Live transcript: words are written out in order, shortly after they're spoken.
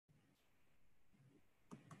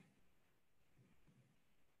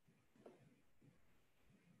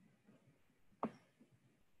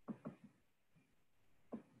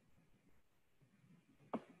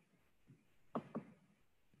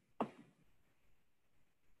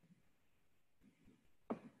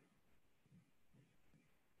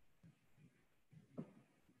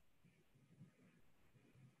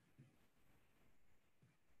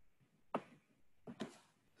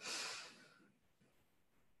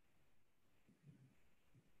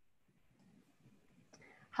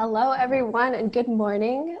Hello, everyone, and good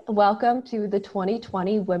morning. Welcome to the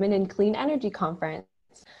 2020 Women in Clean Energy Conference.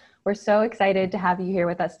 We're so excited to have you here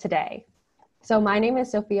with us today. So my name is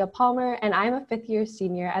Sophia Palmer, and I'm a fifth-year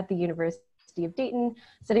senior at the University of Dayton,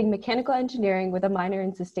 studying mechanical engineering with a minor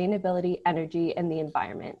in sustainability, energy, and the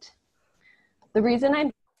environment. The reason I'm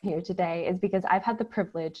here today is because I've had the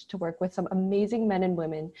privilege to work with some amazing men and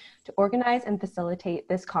women to organize and facilitate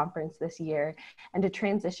this conference this year and to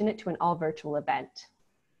transition it to an all-virtual event.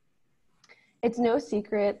 It's no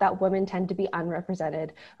secret that women tend to be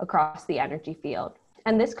unrepresented across the energy field.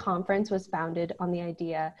 And this conference was founded on the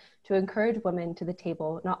idea to encourage women to the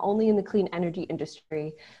table, not only in the clean energy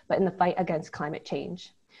industry, but in the fight against climate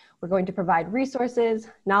change. We're going to provide resources,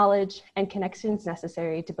 knowledge, and connections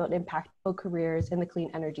necessary to build impactful careers in the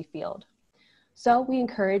clean energy field. So we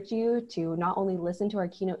encourage you to not only listen to our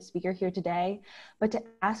keynote speaker here today, but to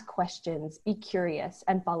ask questions, be curious,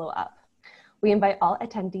 and follow up. We invite all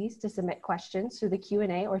attendees to submit questions through the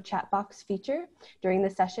Q&A or chat box feature during the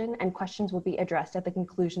session, and questions will be addressed at the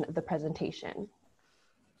conclusion of the presentation.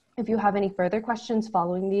 If you have any further questions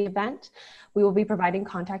following the event, we will be providing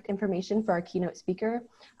contact information for our keynote speaker,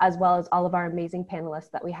 as well as all of our amazing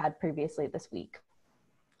panelists that we had previously this week.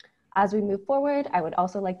 As we move forward, I would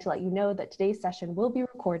also like to let you know that today's session will be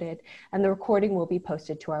recorded, and the recording will be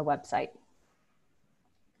posted to our website.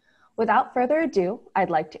 Without further ado, I'd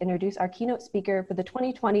like to introduce our keynote speaker for the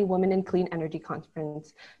 2020 Women in Clean Energy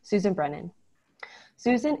Conference, Susan Brennan.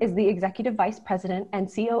 Susan is the Executive Vice President and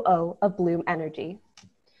COO of Bloom Energy.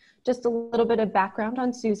 Just a little bit of background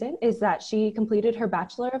on Susan is that she completed her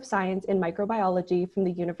Bachelor of Science in Microbiology from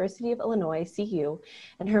the University of Illinois, CU,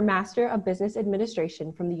 and her Master of Business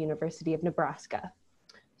Administration from the University of Nebraska.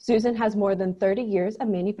 Susan has more than 30 years of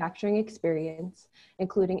manufacturing experience,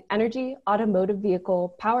 including energy, automotive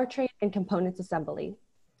vehicle, powertrain, and components assembly.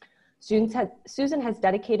 Susan has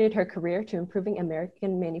dedicated her career to improving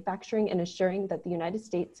American manufacturing and ensuring that the United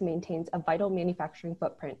States maintains a vital manufacturing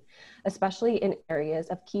footprint, especially in areas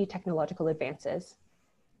of key technological advances.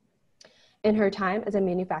 In her time as a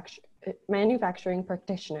manufacturing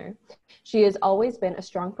practitioner, she has always been a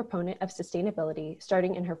strong proponent of sustainability,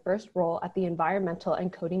 starting in her first role at the Environmental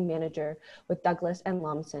and Coding Manager with Douglas and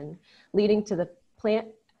Lawson, leading the plant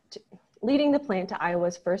to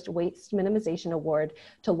Iowa's first Waste Minimization Award,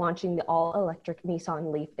 to launching the all-electric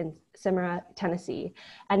Nissan Leaf in Smyrna, Tennessee,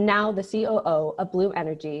 and now the COO of Bloom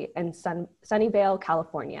Energy in Sunnyvale,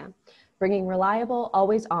 California, bringing reliable,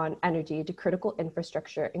 always-on energy to critical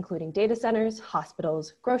infrastructure, including data centers,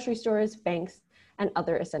 hospitals, grocery stores, banks, and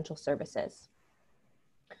other essential services.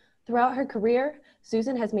 Throughout her career,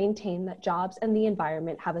 Susan has maintained that jobs and the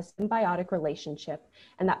environment have a symbiotic relationship,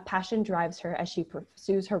 and that passion drives her as she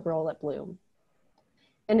pursues her role at Bloom.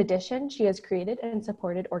 In addition, she has created and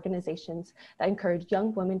supported organizations that encourage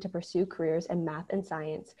young women to pursue careers in math and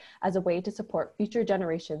science as a way to support future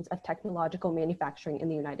generations of technological manufacturing in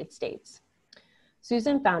the United States.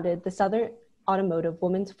 Susan founded the Southern Automotive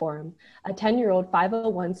Women's Forum, a 10-year-old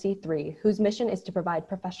 501c3 whose mission is to provide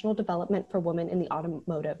professional development for women in the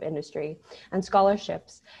automotive industry and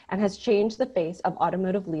scholarships, and has changed the face of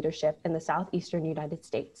automotive leadership in the southeastern United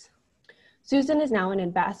States. Susan is now an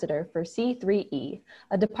ambassador for C3E,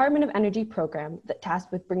 a Department of Energy program that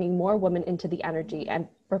tasked with bringing more women into the energy and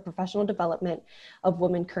for professional development of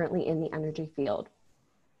women currently in the energy field.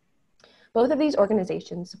 Both of these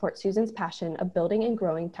organizations support Susan's passion of building and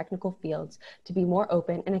growing technical fields to be more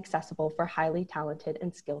open and accessible for highly talented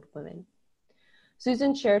and skilled women.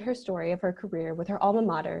 Susan shared her story of her career with her alma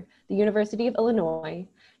mater, the University of Illinois,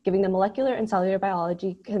 giving the molecular and cellular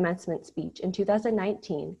biology commencement speech in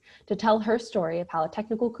 2019 to tell her story of how a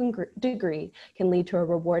technical degree can lead to a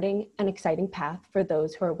rewarding and exciting path for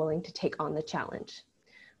those who are willing to take on the challenge.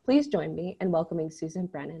 Please join me in welcoming Susan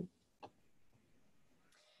Brennan.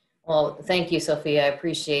 Well, thank you, Sophia. I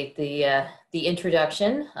appreciate the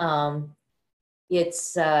introduction.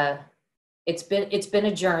 It's been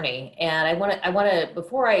a journey, and I want to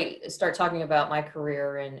before I start talking about my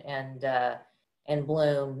career and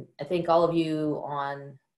Bloom, I think all of you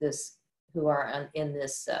on this who are in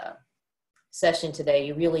this session today,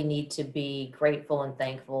 you really need to be grateful and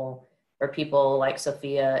thankful for people like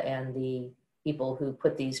Sophia and the people who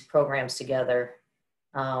put these programs together.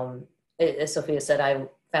 As Sophia said, I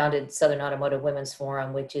founded Southern Automotive Women's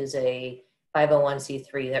Forum, which is a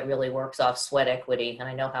 501c3 that really works off sweat equity. And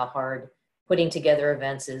I know how hard putting together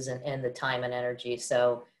events is and the time and energy.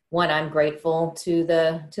 So one, I'm grateful to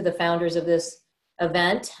the founders of this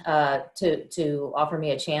event to offer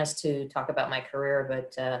me a chance to talk about my career.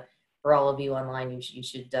 But for all of you online, you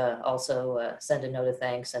should also send a note of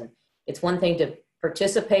thanks. And it's one thing to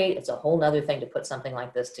participate. It's a whole nother thing to put something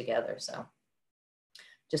like this together. So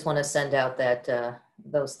just want to send out that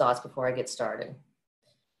those thoughts before I get started.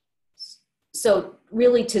 So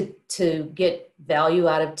really to get value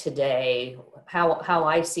out of today, how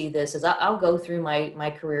I see this is I'll go through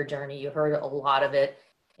my career journey. You heard a lot of it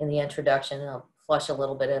in the introduction, and I'll flush a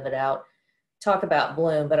little bit of it out, talk about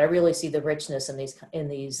Bloom, but I really see the richness in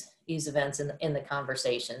these events, in the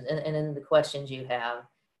conversations, and in the questions you have,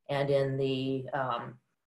 and in the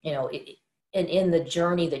in the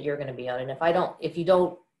journey that you're going to be on. And if you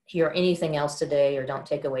don't hear anything else today, or don't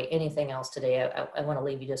take away anything else today, I want to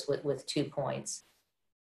leave you just with 2 points.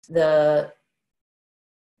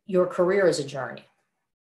 Your career is a journey.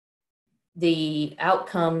 The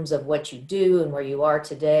outcomes of what you do and where you are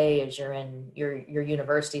today as you're in your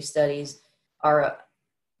university studies are,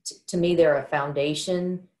 to me, they're a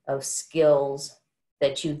foundation of skills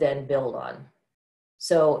that you then build on.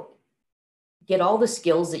 So get all the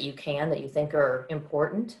skills that you can, that you think are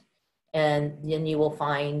important, and then you will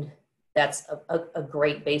find that's a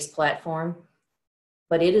great base platform.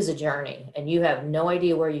 But it is a journey, and you have no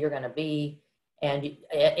idea where you're going to be. And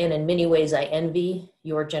in many ways, I envy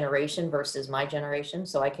your generation versus my generation.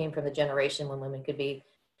 So I came from the generation when women could be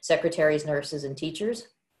secretaries, nurses, and teachers.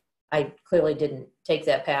 I clearly didn't take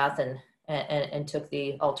that path and took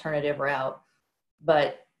the alternative route.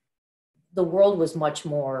 But the world was much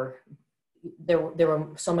more, there were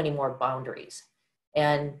so many more boundaries.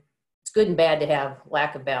 And it's good and bad to have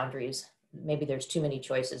lack of boundaries. Maybe there's too many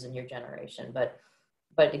choices in your generation. But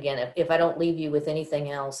again, if I don't leave you with anything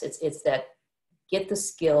else, it's that get the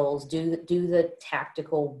skills, do the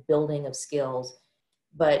tactical building of skills,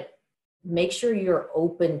 but make sure you're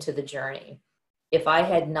open to the journey. If I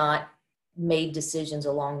had not made decisions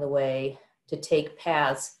along the way to take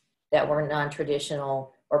paths that were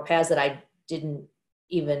non-traditional, or paths that I couldn't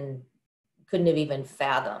have even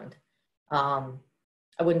fathomed, I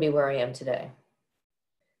wouldn't be where I am today.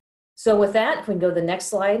 So with that, if we can go to the next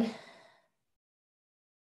slide.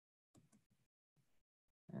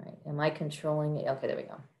 All right, am I controlling it? Okay, there we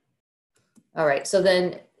go. All right, so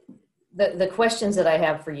then the questions that I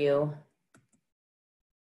have for you,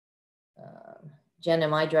 Jen,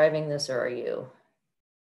 am I driving this or are you?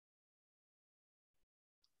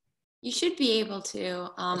 You should be able to,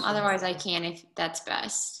 otherwise I can if that's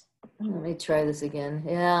best. Let me try this again.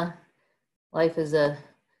 Yeah, life is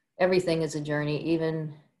everything is a journey.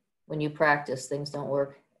 Even when you practice, things don't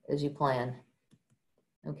work as you plan.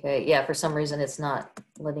 Okay, yeah, for some reason it's not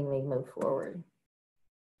letting me move forward.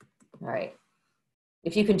 All right.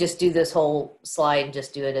 If you can just do this whole slide,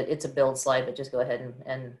 just do it. It's a build slide, but just go ahead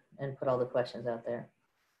and put all the questions out there.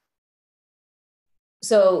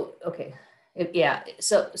 So, okay, yeah,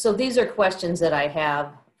 so these are questions that I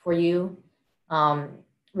have for you,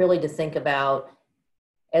 really to think about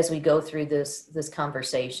as we go through this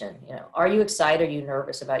conversation. You know, are you excited? Are you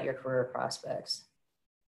nervous about your career prospects?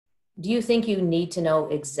 Do you think you need to know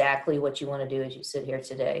exactly what you want to do as you sit here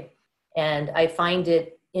today? And I find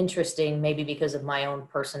it interesting, maybe because of my own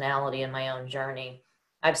personality and my own journey.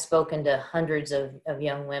 I've spoken to hundreds of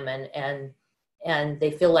young women, and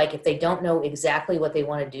they feel like if they don't know exactly what they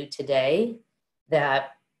want to do today,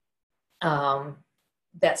 that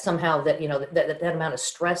somehow that, you know, that amount of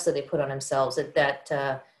stress that they put on themselves, that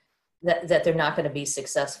they're not going to be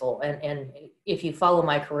successful. And if you follow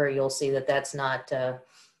my career, you'll see that that's not.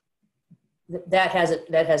 That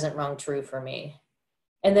hasn't rung true for me.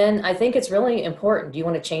 And then I think it's really important. Do you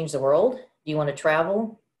want to change the world? Do you want to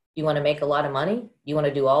travel? Do you want to make a lot of money? Do you want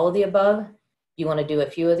to do all of the above? Do you want to do a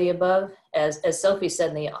few of the above? As Sophie said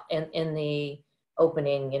in the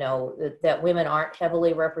opening, you know, that women aren't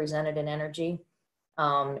heavily represented in energy.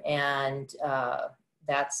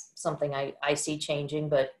 That's something I see changing,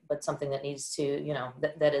 but something that needs to, you know,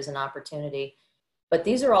 that is an opportunity. But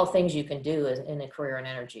these are all things you can do in a career in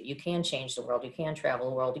energy. You can change the world, you can travel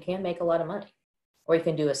the world, you can make a lot of money, or you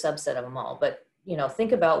can do a subset of them all. But, you know,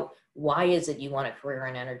 think about why is it you want a career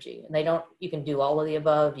in energy? And you can do all of the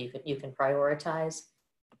above, you can prioritize.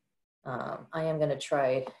 I am gonna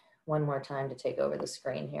try one more time to take over the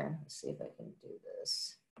screen here. Let's see if I can do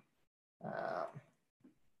this.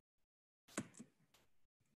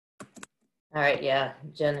 All right, yeah,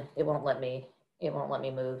 Jen, it won't let me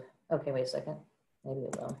move. Okay, wait a second. Maybe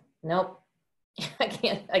it will. Nope. I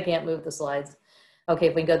can't move the slides. Okay,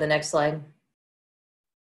 if we can go to the next slide.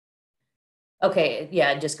 Okay,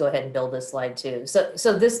 yeah, just go ahead and build this slide too. So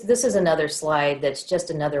this is another slide that's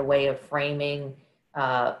just another way of framing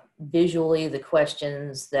visually the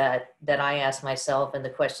questions that I ask myself, and the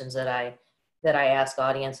questions that I ask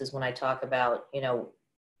audiences when I talk about, you know,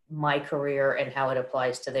 my career and how it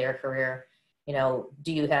applies to their career. you know,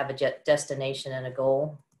 do you have a destination and a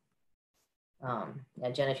goal?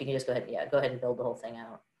 Yeah, Jen, if you can just go ahead, yeah, go ahead and build the whole thing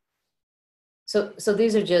out. So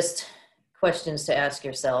these are just questions to ask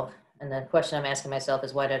yourself. And the question I'm asking myself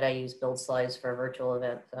is, why did I use build slides for a virtual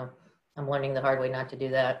event? So I'm learning the hard way not to do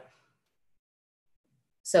that.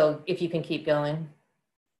 So if you can keep going.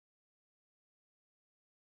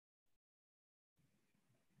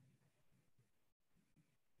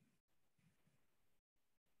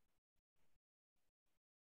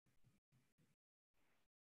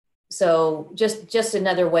 So just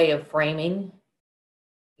another way of framing,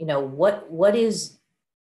 you know, what is,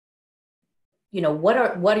 you know, what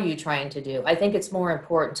are you trying to do? I think it's more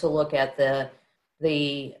important to look at the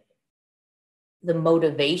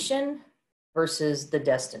motivation versus the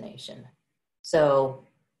destination. So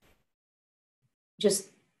just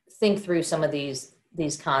think through some of these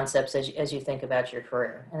concepts as you think about your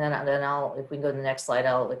career. And then I'll, if we can go to the next slide,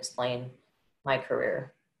 I'll explain my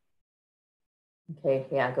career. Okay,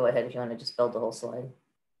 yeah, go ahead if you want to just build the whole slide.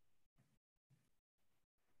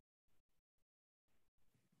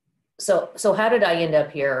 So how did I end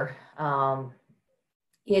up here?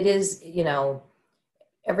 It is, you know,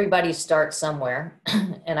 everybody starts somewhere.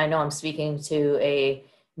 And I know I'm speaking to a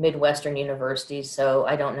Midwestern university, so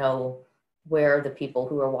I don't know where the people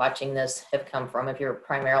who are watching this have come from, if you're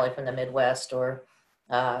primarily from the Midwest, or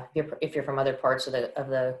if you're from other parts of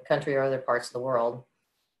the country or other parts of the world.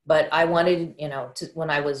 But I wanted, you know, when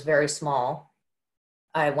I was very small,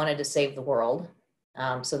 I wanted to save the world.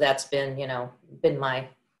 So that's been, you know, been my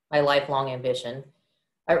lifelong ambition.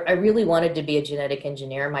 I really wanted to be a genetic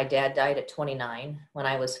engineer. My dad died at 29 when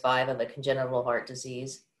I was 5 of a congenital heart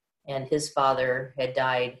disease, and his father had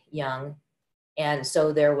died young. And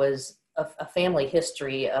so there was a family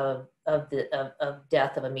history of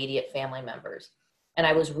death of immediate family members. And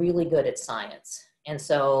I was really good at science. And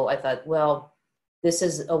so I thought, well, this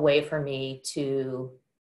is a way for me to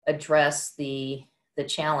address the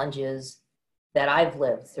challenges that I've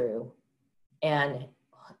lived through and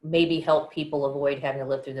maybe help people avoid having to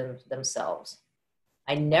live through them themselves.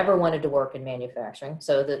 I never wanted to work in manufacturing.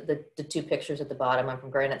 So the two pictures at the bottom, I'm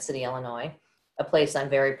from Granite City, Illinois, a place I'm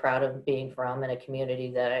very proud of being from, and a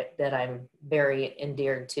community that I'm very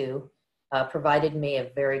endeared to, provided me a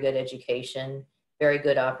very good education, very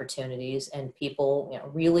good opportunities, and people, you know,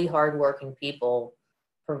 really hardworking people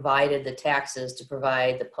provided the taxes to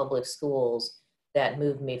provide the public schools that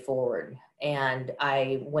moved me forward. And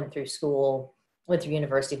I went through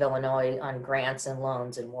University of Illinois on grants and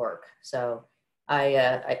loans and work. So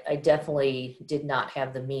I definitely did not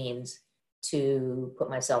have the means to put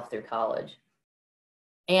myself through college.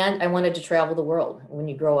 And I wanted to travel the world. When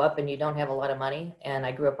you grow up and you don't have a lot of money, and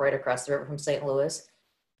I grew up right across the river from St. Louis,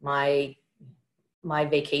 my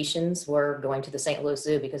vacations were going to the St. Louis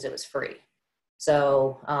Zoo because it was free.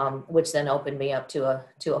 So, which then opened me up to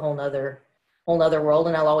a whole nother world.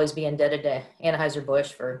 And I'll always be indebted to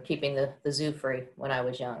Anheuser-Busch for keeping the zoo free when I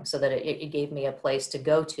was young, so that it gave me a place to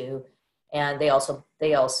go to. And they also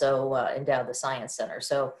endowed the Science Center.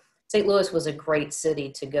 So St. Louis was a great city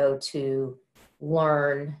to go to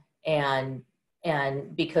learn, and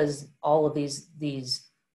because all of these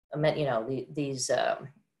you know,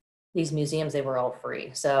 these museums, they were all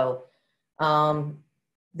free. So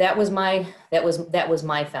that was my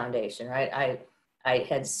foundation, right?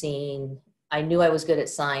 I knew I was good at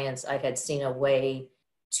science. I had seen a way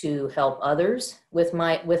to help others with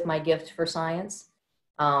my gift for science.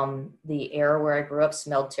 The air where I grew up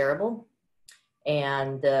smelled terrible,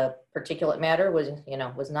 and the particulate matter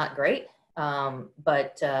was not great.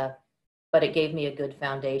 But it gave me a good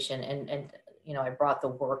foundation, and you know, I brought the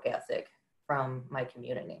work ethic from my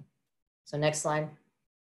community. So next slide.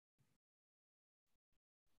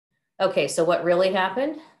 Okay, so what really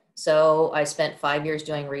happened? So I spent 5 years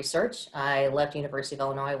doing research. I left University of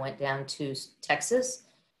Illinois, went down to Texas.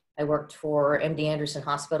 I worked for MD Anderson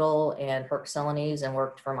Hospital and Herc Celanese, and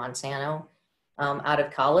worked for Monsanto out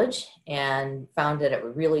of college, and found that it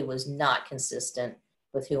really was not consistent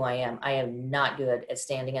with who I am. I am not good at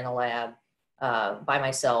standing in a lab by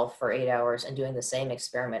myself for 8 hours and doing the same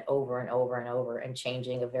experiment over and over and over, and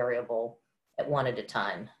changing a variable at one at a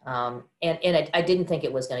time. And I didn't think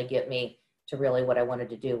it was going to get me to really what I wanted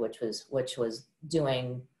to do, which was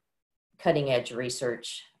doing cutting edge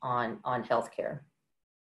research on healthcare.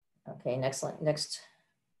 Okay, next.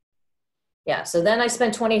 Yeah, so then I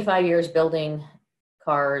spent 25 years building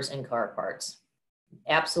cars and car parts.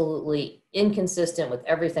 Absolutely inconsistent with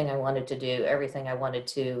everything I wanted to do, everything I wanted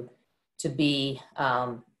to be.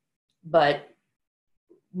 But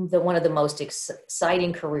one of the most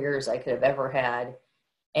exciting careers I could have ever had.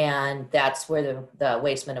 And that's where the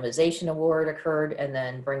waste minimization award occurred, and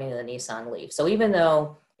then bringing the Nissan Leaf. So even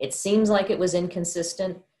though it seems like it was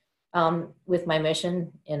inconsistent with my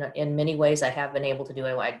mission, in many ways I have been able to do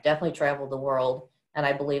it. I definitely traveled the world, and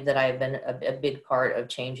I believe that I have been a big part of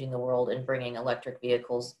changing the world and bringing electric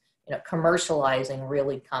vehicles, commercializing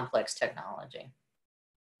really complex technology.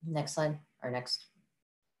 Next slide, or next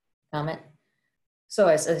comment. So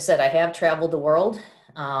as I said, I have traveled the world,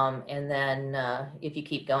 and then if you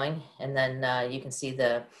keep going, and then you can see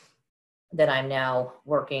that I'm now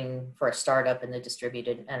working for a startup in the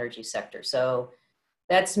distributed energy sector. So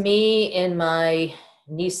that's me in my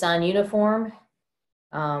Nissan uniform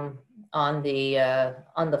on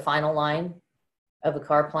the final line of a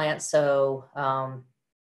car plant. So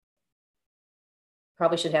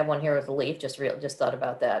probably should have one here with a leaf. Just thought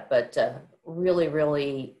about that, but really,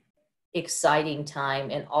 really exciting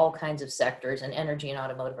time in all kinds of sectors, and energy and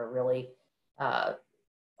automotive are really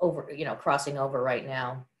crossing over right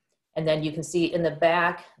now. And then you can see in the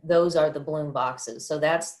back, those are the Bloom boxes. So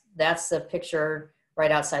that's the picture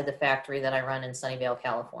right outside the factory that I run in Sunnyvale,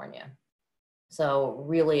 California. So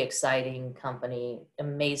really exciting company,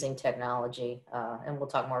 amazing technology. And we'll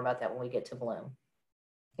talk more about that when we get to Bloom.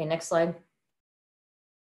 Okay, next slide.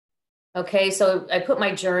 Okay, so I put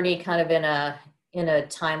my journey kind of in a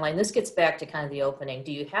timeline. This gets back to kind of the opening.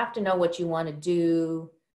 Do you have to know what you want to do?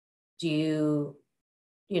 Do you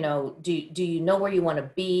know where you want to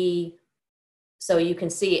be? So you can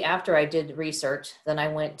see after I did research, then I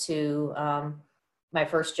went to my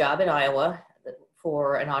first job in Iowa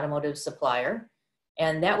for an automotive supplier.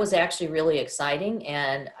 And that was actually really exciting.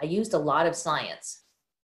 And I used a lot of science.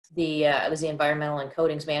 I was the environmental and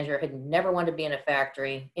coatings manager, had never wanted to be in a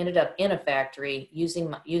factory, ended up in a factory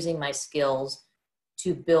using my skills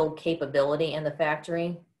to build capability in the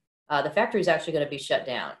factory. The factory is actually going to be shut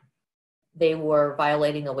down. They were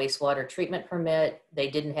violating a wastewater treatment permit. They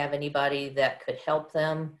didn't have anybody that could help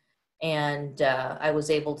them. And I was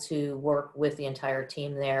able to work with the entire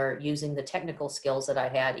team there using the technical skills that I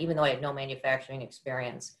had, even though I had no manufacturing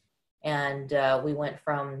experience. And we went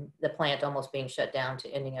from the plant almost being shut down to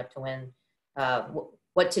ending up to when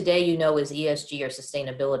what today is ESG or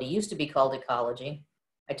sustainability, used to be called ecology.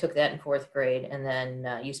 I took that in 4th grade, and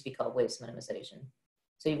then used to be called waste minimization.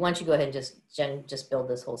 So why don't you go ahead and Jen, build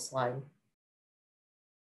this whole slide.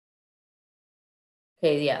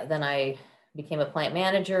 Okay, yeah, then I became a plant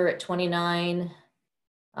manager at 29.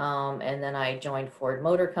 And then I joined Ford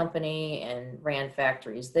Motor Company and ran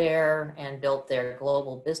factories there and built their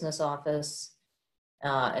global business office.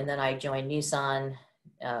 And then I joined Nissan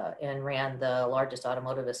and ran the largest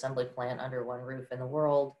automotive assembly plant under one roof in the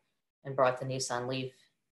world and brought the Nissan Leaf.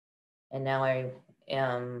 And now I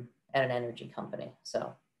am at an energy company.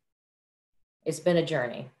 So it's been a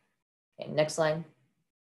journey. Okay, next slide.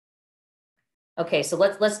 Okay, so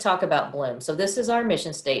let's talk about Bloom. So this is our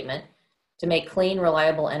mission statement: to make clean,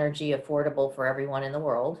 reliable energy affordable for everyone in the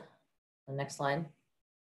world. The next slide.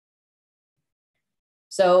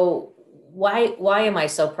 So why am I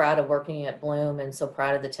so proud of working at Bloom and so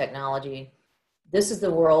proud of the technology? This is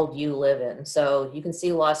the world you live in. So you can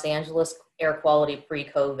see Los Angeles air quality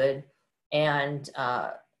pre-COVID and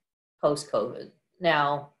post-COVID.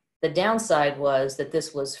 Now, the downside was that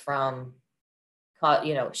this was from,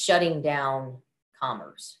 shutting down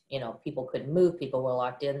commerce. People couldn't move, people were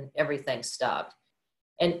locked in, everything stopped.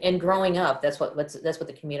 And growing up, that's what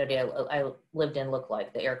the community I lived in looked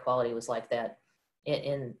like. The air quality was like that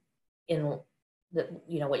in the,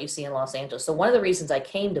 what you see in Los Angeles. So one of the reasons I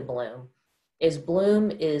came to Bloom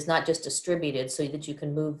is not just distributed so that you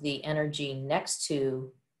can move the energy next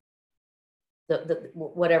to the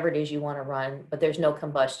whatever it is you want to run, but there's no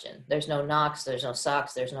combustion, there's no NOx, there's no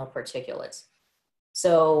SOx, there's no particulates.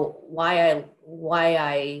 So why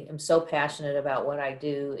I am so passionate about what I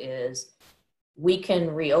do is we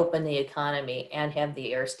can reopen the economy and have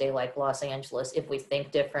the air stay like Los Angeles if we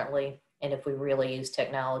think differently and if we really use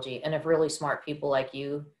technology, and if really smart people like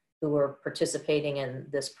you who are participating in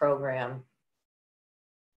this program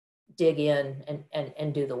dig in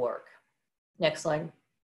and do the work. Next slide.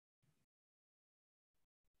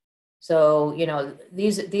 So,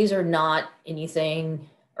 these are not anything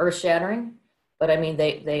earth-shattering, but I mean,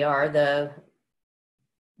 they are the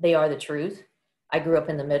truth. I grew up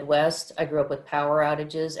in the Midwest. I grew up with power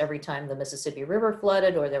outages. Every time the Mississippi River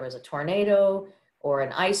flooded or there was a tornado or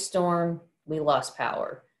an ice storm, we lost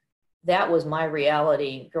power. That was my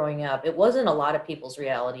reality growing up. It wasn't a lot of people's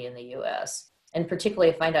reality in the US. And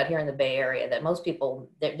particularly I find out here in the Bay Area that most people,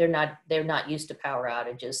 they're not used to power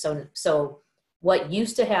outages. So what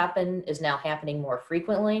used to happen is now happening more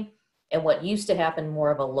frequently. And what used to happen more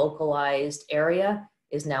of a localized area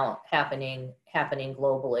is now happening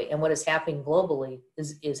globally. And what is happening globally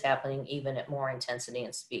is happening even at more intensity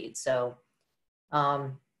and speed. So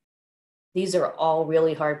these are all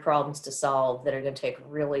really hard problems to solve that are going to take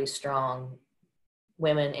really strong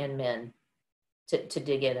women and men to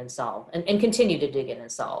dig in and solve and continue to dig in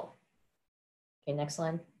and solve. Okay, next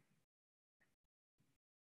slide.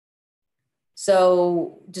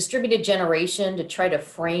 So distributed generation, to try to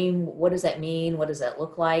frame, what does that mean? What does that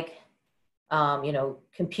look like? You know,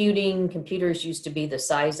 computers used to be the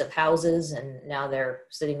size of houses, and now they're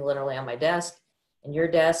sitting literally on my desk and your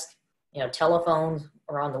desk. You know, telephones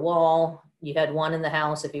are on the wall. You had one in the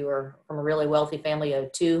house. If you were from a really wealthy family, you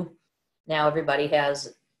had two. Now everybody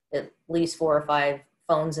has at least 4 or 5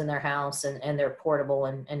 phones in their house, and they're portable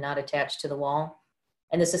and not attached to the wall.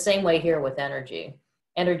 And it's the same way here with energy.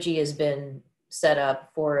 Energy has been set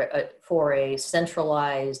up for a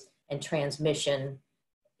centralized and transmission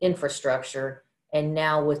infrastructure. And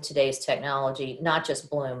now with today's technology, not just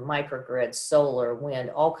Bloom, microgrids, solar, wind,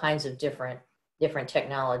 all kinds of different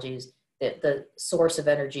technologies, that the source of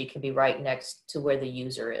energy can be right next to where the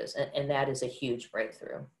user is. And that is a huge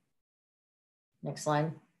breakthrough. Next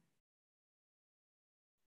slide.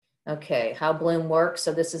 Okay, how Bloom works.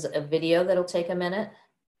 So this is a video that'll take a minute.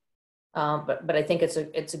 But I think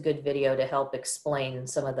it's a good video to help explain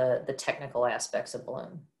some of the technical aspects of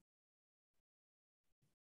Bloom.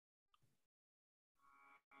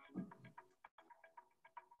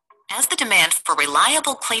 As the demand for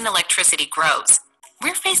reliable, clean electricity grows,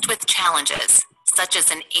 we're faced with challenges such as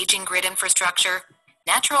an aging grid infrastructure,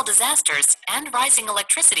 natural disasters, and rising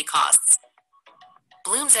electricity costs.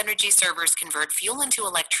 Bloom's energy servers convert fuel into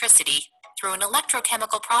electricity through an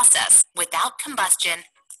electrochemical process without combustion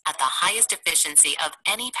at the highest efficiency of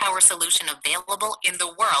any power solution available in the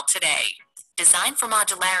world today. Designed for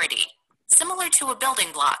modularity, similar to a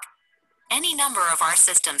building block, any number of our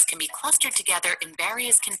systems can be clustered together in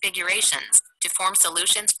various configurations to form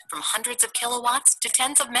solutions from hundreds of kilowatts to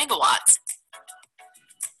tens of megawatts.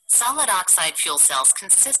 Solid oxide fuel cells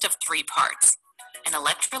consist of 3 parts: an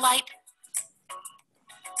electrolyte,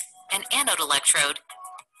 an anode electrode,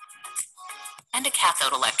 and a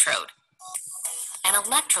cathode electrode. An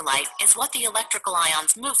electrolyte is what the electrical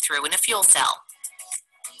ions move through in a fuel cell.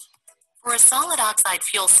 For a solid oxide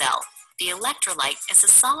fuel cell, the electrolyte is a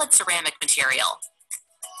solid ceramic material.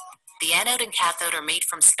 The anode and cathode are made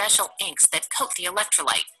from special inks that coat the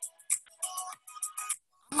electrolyte.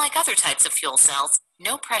 Unlike other types of fuel cells,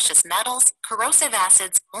 no precious metals, corrosive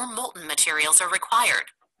acids, or molten materials are required.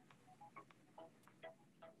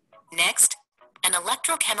 Next, an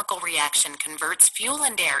electrochemical reaction converts fuel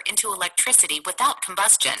and air into electricity without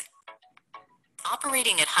combustion.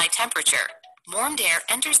 Operating at high temperature, warmed air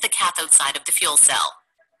enters the cathode side of the fuel cell.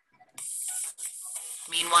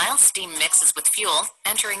 Meanwhile, steam mixes with fuel,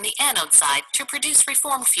 entering the anode side to produce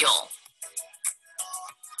reformed fuel.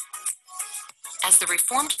 As the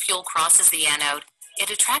reformed fuel crosses the anode, it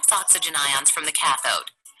attracts oxygen ions from the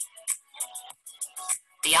cathode.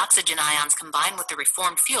 The oxygen ions combine with the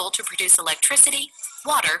reformed fuel to produce electricity,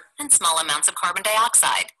 water, and small amounts of carbon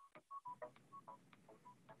dioxide.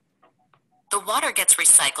 The water gets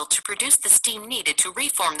recycled to produce the steam needed to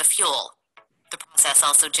reform the fuel. The process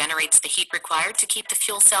also generates the heat required to keep the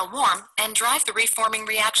fuel cell warm and drive the reforming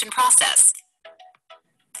reaction process.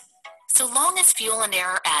 So long as fuel and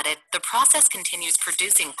air are added, the process continues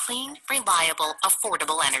producing clean, reliable,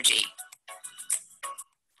 affordable energy.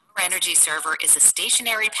 Our energy server is a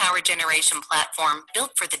stationary power generation platform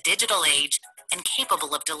built for the digital age and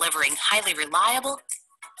capable of delivering highly reliable,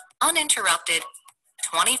 uninterrupted,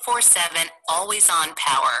 24/7, always-on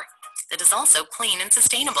power that is also clean and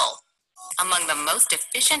sustainable. Among the most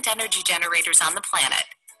efficient energy generators on the planet,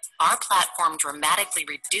 our platform dramatically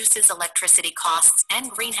reduces electricity costs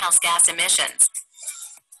and greenhouse gas emissions.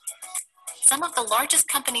 Some of the largest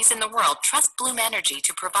companies in the world trust Bloom Energy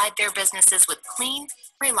to provide their businesses with clean,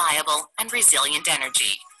 reliable, and resilient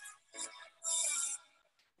energy.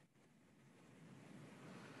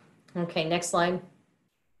 Okay, next slide.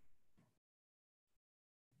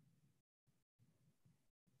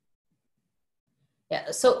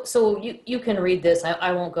 Yeah, so you can read this.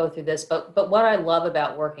 I won't go through this, but what I love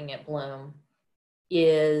about working at Bloom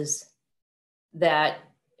is that,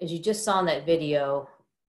 as you just saw in that video,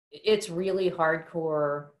 it's really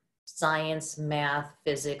hardcore science, math,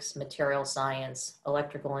 physics, material science,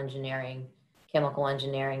 electrical engineering, chemical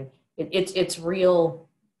engineering. It's real.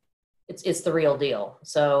 It's the real deal.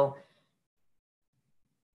 So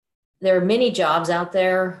there are many jobs out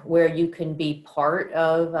there where you can be part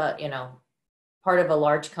of part of a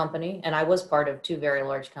large company, and I was part of 2 very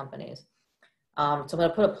large companies. So I'm going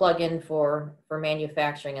to put a plug in for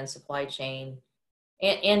manufacturing and supply chain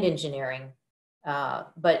and engineering.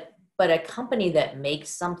 But a company that makes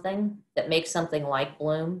something like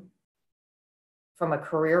Bloom, from a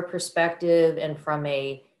career perspective and from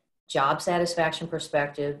a job satisfaction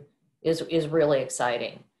perspective, is really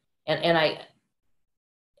exciting. And I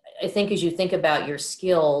think as you think about your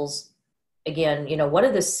skills, again, you know, what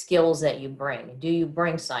are the skills that you bring? Do you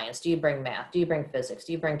bring science? Do you bring math? Do you bring physics?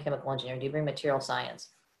 Do you bring chemical engineering? Do you bring material science?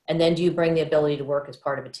 And then do you bring the ability to work as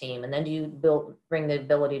part of a team? And then do you bring the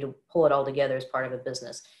ability to pull it all together as part of a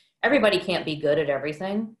business? Everybody can't be good at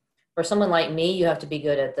everything. For someone like me, you have to be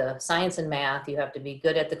good at the science and math. You have to be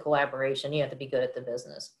good at the collaboration. You have to be good at the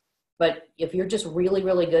business. But if you're just really,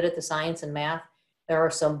 really good at the science and math, there are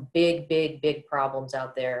some big, big, big problems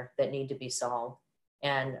out there that need to be solved.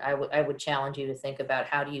 And I would challenge you to think about,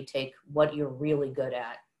 how do you take what you're really good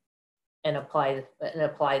at and apply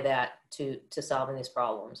that to solving these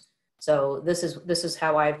problems. So this is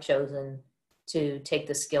how I've chosen to take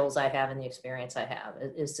the skills I have and the experience I have,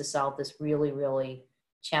 is to solve this really, really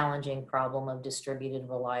challenging problem of distributed,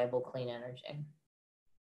 reliable, clean energy.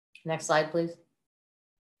 Next slide, please.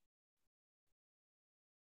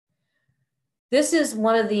 This is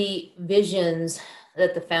one of the visions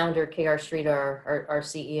that the founder, K.R. Street, our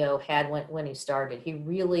CEO, had when he started. He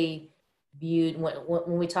really viewed,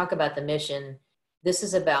 when we talk about the mission, this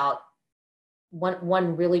is about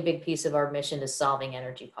one really big piece of our mission is solving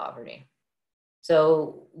energy poverty.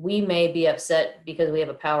 So we may be upset because we have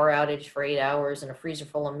a power outage for 8 hours and a freezer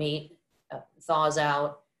full of meat thaws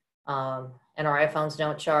out, and our iPhones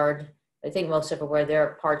don't charge. I think most of it, where there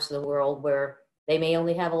are parts of the world where they may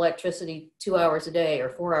only have electricity 2 hours a day or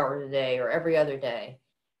 4 hours a day or every other day.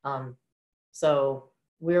 So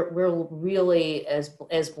we're really, as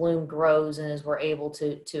Bloom grows and as we're able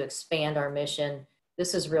to expand our mission,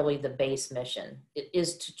 this is really the base mission. It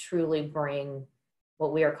is to truly bring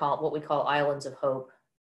what we call islands of hope,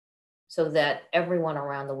 so that everyone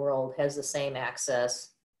around the world has the same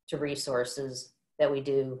access to resources that we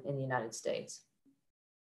do in the United States.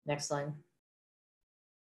 Next slide.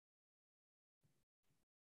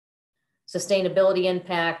 Sustainability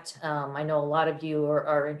impact. I know a lot of you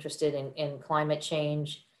are interested in climate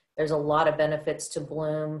change. There's a lot of benefits to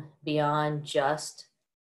Bloom beyond just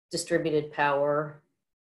distributed power.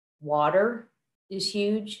 Water is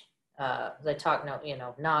huge. As I talk now, you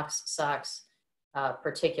know, NOx, SOx,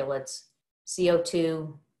 particulates,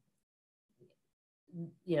 CO2.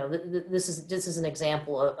 You know, this is an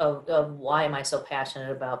example of why am I so passionate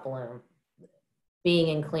about Bloom. Being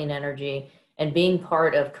in clean energy and being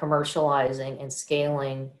part of commercializing and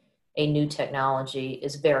scaling a new technology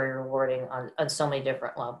is very rewarding on so many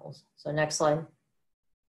different levels. So next slide.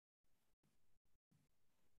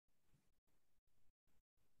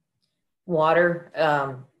 Water.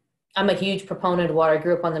 I'm a huge proponent of water. I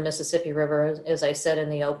grew up on the Mississippi River, as I said in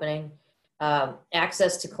the opening.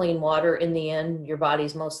 Access to clean water, in the end, your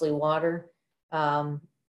body's mostly water.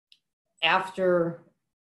 After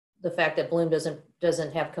the fact that Bloom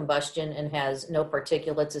doesn't have combustion and has no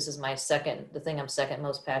particulates, this is the thing I'm second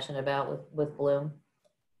most passionate about with Bloom.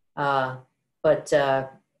 But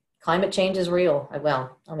climate change is real.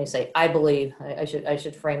 Well, let me say, I believe, I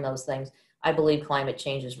should frame those things. I believe climate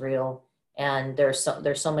change is real, and there's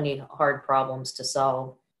so many hard problems to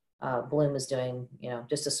solve. Bloom is doing, you know,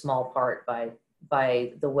 just a small part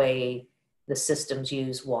by the way the systems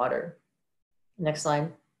use water. Next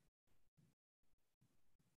slide.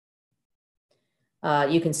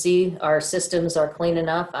 You can see our systems are clean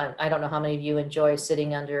enough. I don't know how many of you enjoy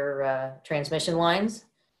sitting under transmission lines.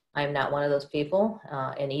 I'm not one of those people,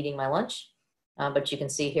 and eating my lunch. But you can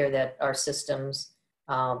see here that our systems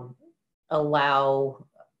allow,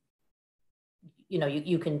 you know,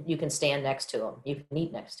 you can stand next to them. You can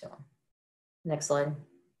eat next to them. Next slide.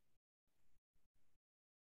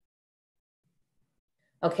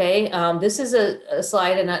 Okay, this is a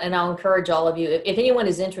slide, and I'll encourage all of you, if anyone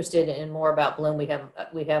is interested in more about Bloom, we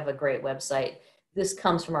have a great website. This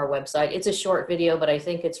comes from our website. It's a short video, but I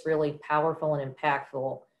think it's really powerful and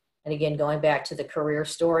impactful. And again, going back to the career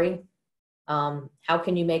story, how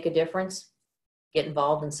can you make a difference? Get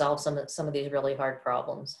involved and solve some of these really hard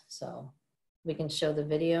problems. So we can show the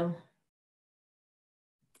video.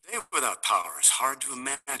 A day without power is hard to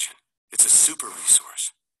imagine. It's a super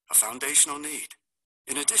resource, a foundational need.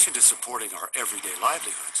 In addition to supporting our everyday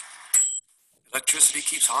livelihoods, electricity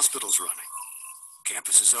keeps hospitals running,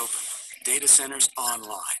 campuses open, data centers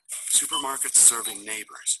online, supermarkets serving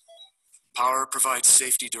neighbors. Power provides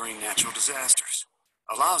safety during natural disasters,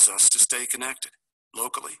 allows us to stay connected,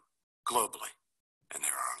 locally, globally, and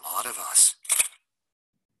there are a lot of us.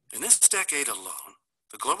 In this decade alone,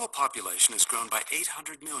 the global population has grown by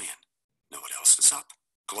 800 million. Know what else is up?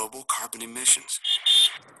 Global carbon emissions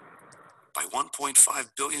by 1.5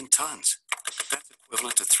 billion tons. That's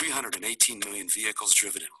equivalent to 318 million vehicles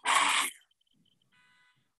driven in 1 year.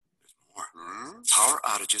 There's more. Power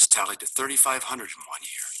outages tallied to 3,500 in 1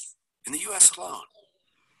 year, in the US alone.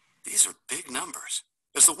 These are big numbers.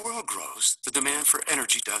 As the world grows, the demand for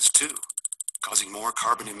energy does too, causing more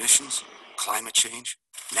carbon emissions, climate change,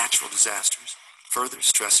 natural disasters, further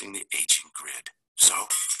stressing the aging grid. So,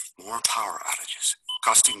 more power outages,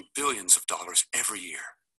 costing billions of dollars every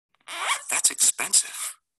year. That's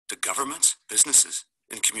expensive to governments, businesses,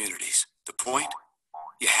 and communities. The point?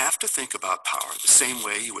 You have to think about power the same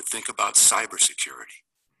way you would think about cybersecurity.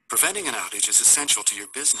 Preventing an outage is essential to your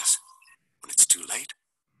business. When it's too late,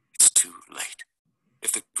 it's too late.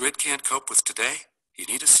 If the grid can't cope with today, you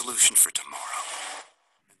need a solution for tomorrow.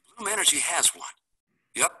 And Bloom Energy has one.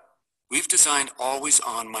 Yep, we've designed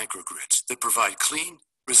always-on microgrids that provide clean,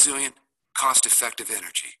 resilient, cost-effective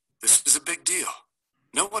energy. This is a big deal.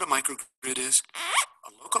 Know what a microgrid is?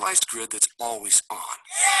 A localized grid that's always on.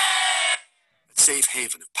 A safe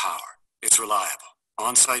haven of power. It's reliable.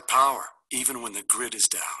 On-site power, even when the grid is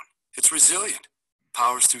down. It's resilient.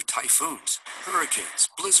 Powers through typhoons, hurricanes,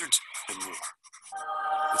 blizzards, and more.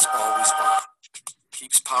 It's always on.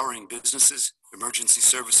 Keeps powering businesses, emergency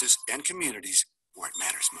services, and communities where it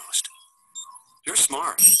matters most. You're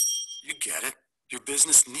smart. You get it. Your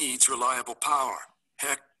business needs reliable power.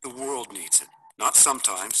 Heck, the world needs it. Not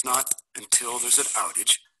sometimes, not until there's an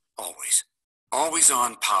outage. Always. Always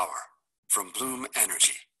on power. From Bloom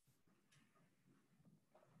Energy.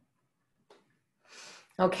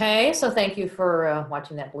 Okay, so thank you for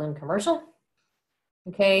watching that Bloom commercial.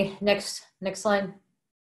 Okay, next slide.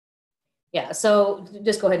 Yeah, so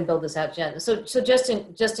just go ahead and build this out, Jen. So just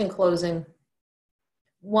in closing,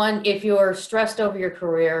 one, if you're stressed over your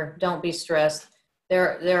career, don't be stressed.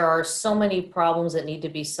 There are so many problems that need to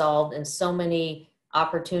be solved and so many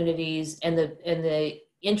opportunities. And the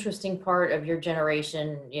interesting part of your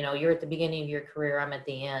generation, you know, you're at the beginning of your career, I'm at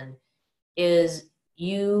the end, is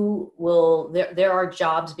there are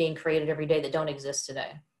jobs being created every day that don't exist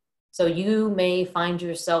today. So you may find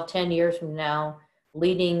yourself 10 years from now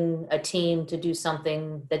leading a team to do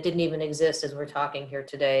something that didn't even exist as we're talking here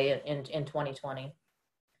today in 2020.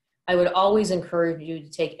 I would always encourage you to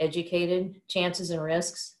take educated chances and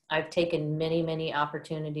risks. I've taken many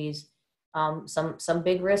opportunities, some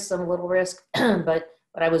big risks, some little risk, but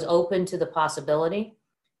I was open to the possibility.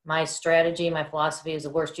 My strategy, my philosophy is the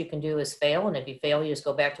worst you can do is fail. And if you fail, you just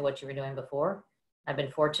go back to what you were doing before. I've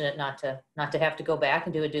been fortunate not to have to go back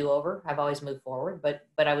and do a do-over. I've always moved forward, but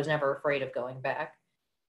I was never afraid of going back.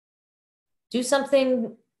 Do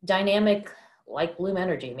something dynamic like Bloom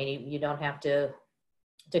Energy. I mean, you don't have to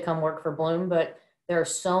come work for Bloom, but there are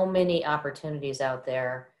so many opportunities out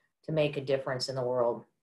there to make a difference in the world.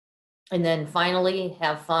 And then finally,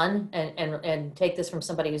 have fun and take this from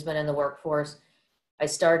somebody who's been in the workforce. I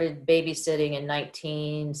started babysitting in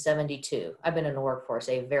 1972. I've been in the workforce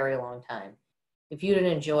a very long time. If you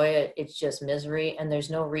didn't enjoy it, it's just misery. And there's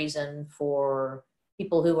no reason for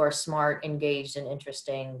people who are smart, engaged, and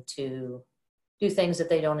interesting to do things that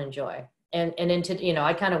they don't enjoy. And into, you know,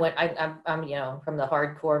 I kind of went, I'm, you know, from the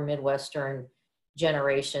hardcore Midwestern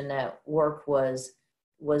generation that work was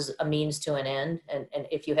a means to an end. And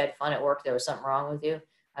if you had fun at work, there was something wrong with you.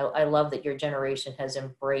 I love that your generation has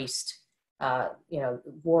embraced, you know,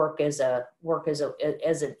 work as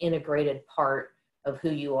an integrated part of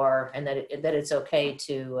who you are, and that it's okay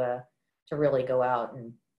to really go out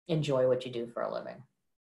and enjoy what you do for a living.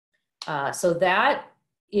 So that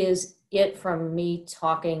is it from me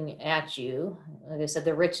talking at you. Like I said,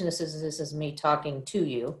 the richness is this is me talking to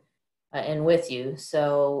you and with you.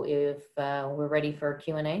 So if we're ready for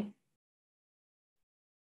Q&A.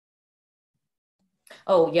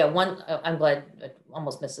 Oh yeah, I'm glad I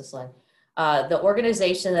almost missed this line. The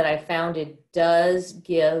organization that I founded does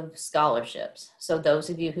give scholarships. So those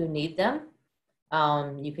of you who need them,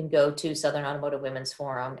 you can go to Southern Automotive Women's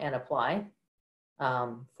Forum and apply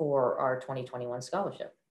for our 2021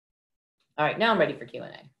 scholarship. All right, now I'm ready for Q&A.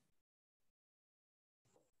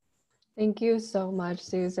 Thank you so much,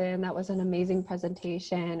 Susan. That was an amazing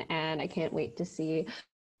presentation, and I can't wait to see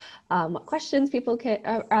what questions people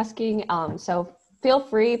are asking. So feel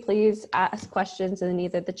free, please ask questions in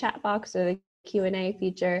either the chat box or the Q&A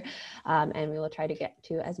feature, and we will try to get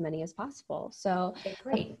to as many as possible. So Okay,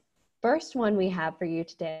 great. The first one we have for you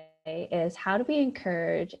today is, how do we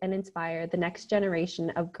encourage and inspire the next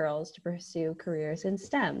generation of girls to pursue careers in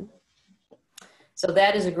STEM? So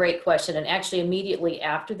that is a great question. And actually immediately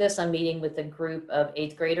after this, I'm meeting with a group of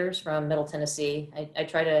 8th graders from Middle Tennessee. I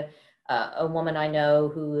try to, a woman I know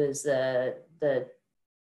who is the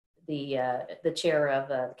chair of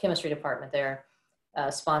the chemistry department there,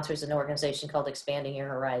 sponsors an organization called Expanding Your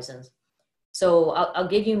Horizons. So I'll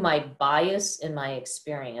give you my bias in my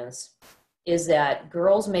experience is that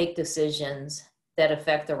girls make decisions that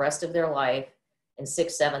affect the rest of their life in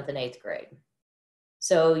 6th, 7th, and 8th grade.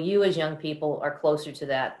 So you as young people are closer to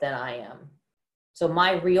that than I am. So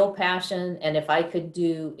my real passion, and if I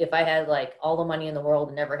had like all the money in the world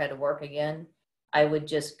and never had to work again, I would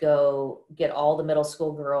just go get all the middle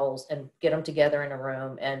school girls and get them together in a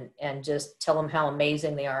room and just tell them how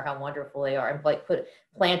amazing they are, how wonderful they are, and like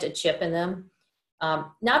plant a chip in them.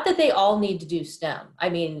 Not that they all need to do STEM. I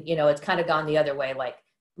mean, you know, it's kind of gone the other way, like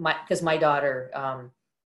because my daughter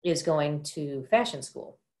is going to fashion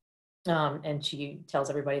school. And she tells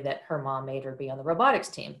everybody that her mom made her be on the robotics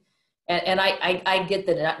team. And I get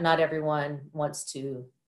that not everyone wants to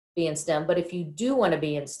be in STEM, but if you do want to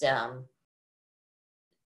be in STEM,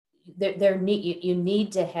 you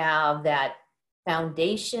need to have that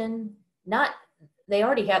foundation. They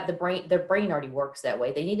already have their brain already works that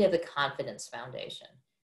way. They need to have the confidence foundation.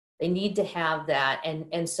 They need to have that.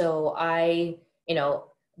 And so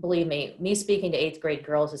believe me speaking to 8th grade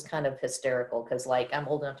girls is kind of hysterical because like I'm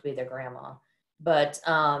old enough to be their grandma, but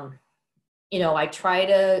I try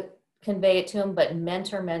to convey it to them, but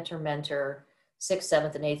mentor 6th,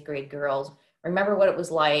 7th, and 8th grade girls. Remember what it was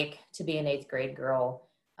like to be an 8th grade girl.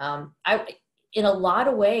 In a lot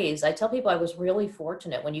of ways, I tell people I was really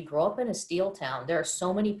fortunate. When you grow up in a steel town, there are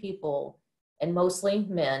so many people, and mostly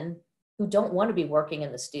men, who don't want to be working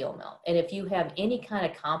in the steel mill. And if you have any kind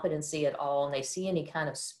of competency at all, and they see any kind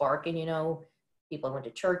of spark in, people I went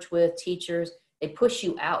to church with, teachers, they push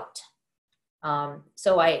you out.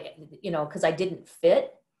 So because I didn't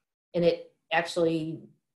fit, and it actually,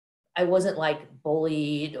 I wasn't like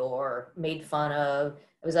bullied or made fun of.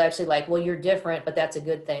 It was actually like, well, you're different, but that's a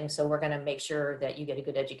good thing. So we're going to make sure that you get a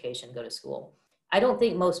good education, go to school. I don't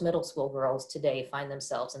think most middle school girls today find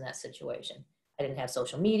themselves in that situation. I didn't have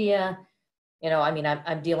social media. I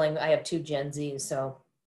have 2 Gen Zs, so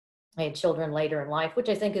I had children later in life, which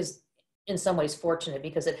I think is in some ways fortunate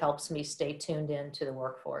because it helps me stay tuned into the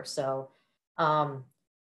workforce. So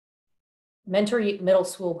mentor middle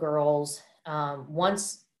school girls.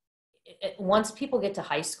 Once people get to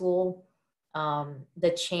high school,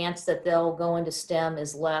 the chance that they'll go into STEM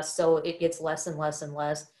is less, so it gets less and less and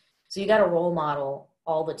less. So you got to role model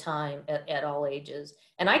all the time at all ages.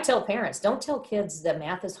 And I tell parents, don't tell kids that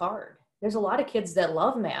math is hard. There's a lot of kids that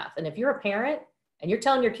love math. And if you're a parent and you're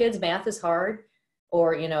telling your kids math is hard,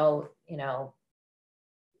 or,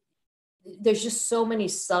 there's just so many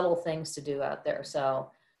subtle things to do out there.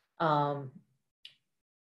 So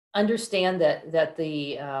understand that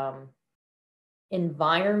the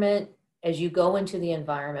environment, as you go into the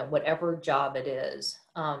environment, whatever job it is,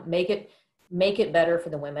 make it better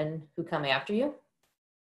for the women who come after you.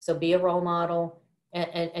 So be a role model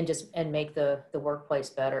and make the workplace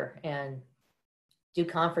better, and do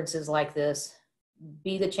conferences like this.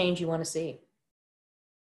 Be the change you want to see.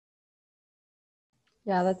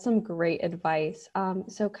 Yeah, that's some great advice.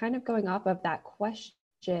 So kind of going off of that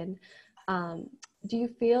question, do you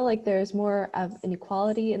feel like there's more of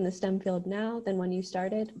inequality in the STEM field now than when you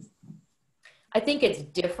started? I think it's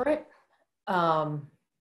different.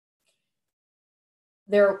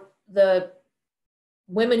 The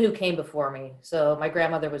women who came before me. So my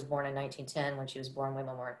grandmother was born in 1910. When she was born,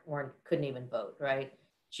 women couldn't even vote, right?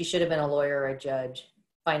 She should have been a lawyer or a judge.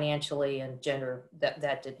 Financially and gender,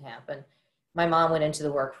 that didn't happen. My mom went into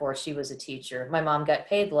the workforce. She was a teacher. My mom got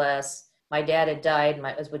paid less. My dad had died,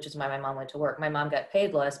 which is why my mom went to work. My mom got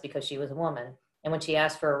paid less because she was a woman. And when she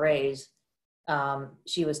asked for a raise,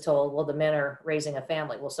 she was told, well, the men are raising a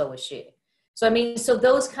family. Well, so was she. So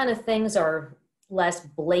those kind of things are less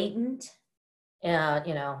blatant, there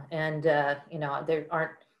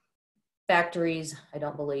aren't factories, I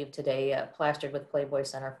don't believe today, plastered with Playboy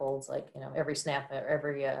centerfolds, like, every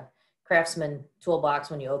Craftsman toolbox,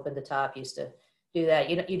 when you open the top, used to do that.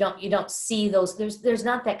 You don't see those. There's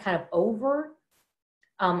not that kind of overt.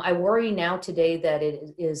 I worry now today that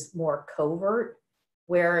it is more covert,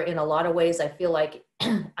 where in a lot of ways I feel like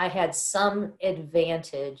I had some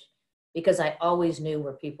advantage because I always knew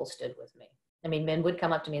where people stood with me. I mean, men would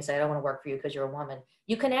come up to me and say, I don't want to work for you because you're a woman.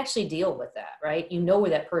 You can actually deal with that, right? You know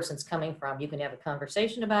where that person's coming from. You can have a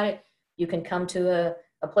conversation about it. You can come to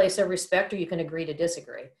a place of respect, or you can agree to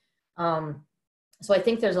disagree. So I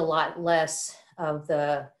think there's a lot less of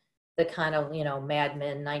the kind of, Mad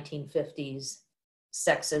Men 1950s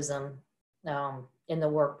sexism in the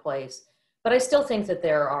workplace. But I still think that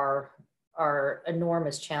there are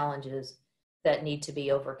enormous challenges that need to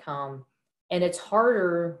be overcome. And it's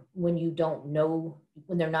harder when you don't know,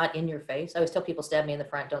 when they're not in your face. I always tell people, stab me in the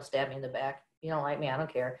front, don't stab me in the back. If you don't like me, I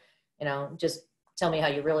don't care. Just tell me how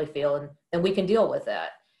you really feel, and then we can deal with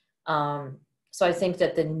that. So I think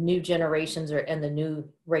that the new generations and the new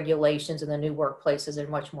regulations and the new workplaces are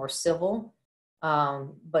much more civil.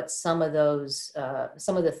 But some of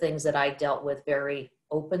the things that I dealt with very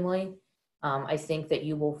openly, I think that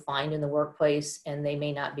you will find in the workplace, and they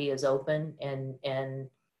may not be as open, and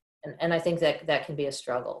I think that can be a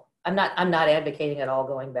struggle. I'm not advocating at all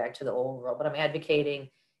going back to the old world, but I'm advocating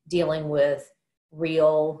dealing with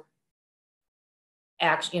real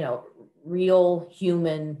real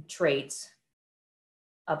human traits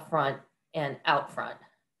up front and out front,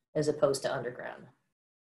 as opposed to underground.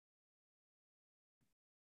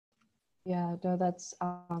 Yeah, no, that's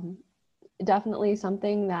definitely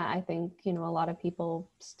something that I think, a lot of people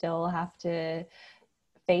still have to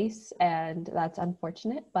face, and that's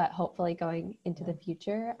unfortunate, but hopefully going into the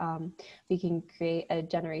future, we can create a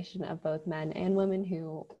generation of both men and women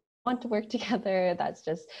who want to work together. That's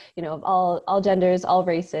just, of all genders, all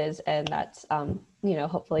races, and that's,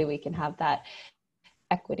 hopefully we can have that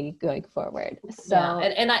equity going forward. So, yeah,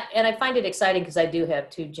 and I find it exciting because I do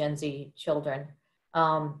have 2 Gen Z children.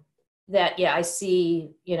 I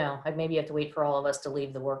see, I maybe have to wait for all of us to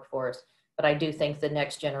leave the workforce, but I do think the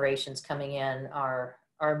next generations coming in are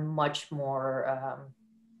much more,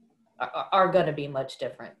 are going to be much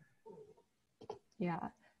different. Yeah.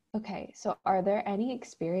 Okay. So are there any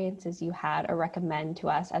experiences you had or recommend to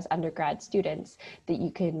us as undergrad students that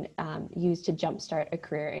you can use to jumpstart a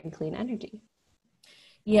career in clean energy?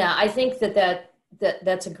 Yeah, I think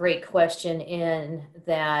that's a great question, in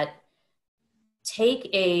that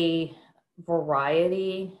take a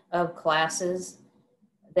variety of classes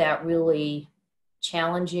that really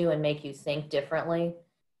challenge you and make you think differently.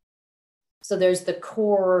 So there's the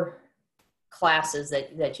core classes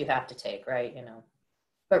that you have to take, right?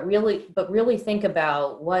 But really think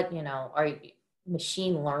about what, are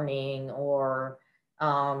machine learning, or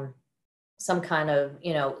some kind of,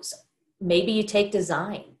 maybe you take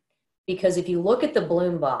design, because if you look at the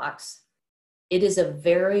Bloom box, it is a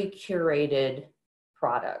very curated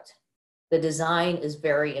product. The design is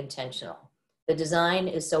very intentional. The design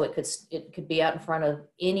is so it could be out in front of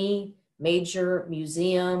any major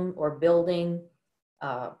museum or building,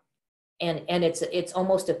 and it's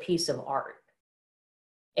almost a piece of art.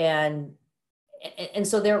 And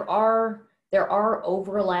so there are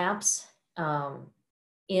overlaps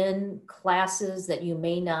in classes that you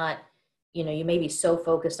may not, you may be so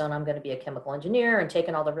focused on, I'm going to be a chemical engineer, and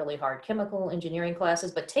taking all the really hard chemical engineering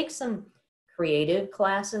classes, but take some creative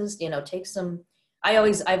classes, take some,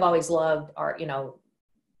 I've always loved art,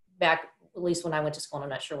 back, at least when I went to school, and I'm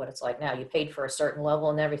not sure what it's like now, you paid for a certain level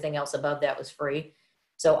and everything else above that was free.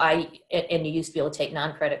 So and you used to be able to take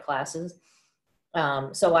non-credit classes.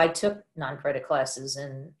 So I took non-credit classes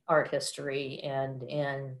in art history, and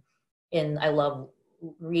I love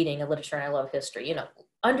reading and literature, and I love history,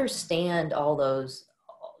 understand all those,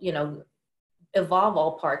 evolve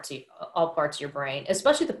all parts of your brain,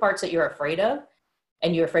 especially the parts that you're afraid of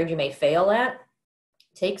and you're afraid you may fail at.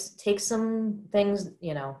 Take some things,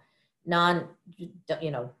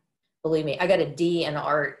 believe me, I got a D in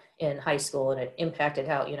art in high school, and it impacted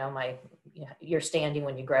how, you're standing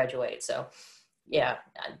when you graduate. So yeah,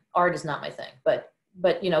 art is not my thing, but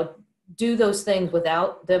do those things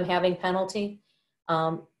without them having penalty.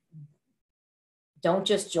 Don't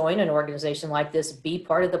just join an organization like this, be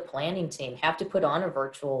part of the planning team, have to put on a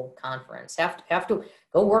virtual conference, have to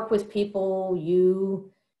go work with people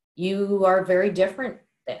you are very different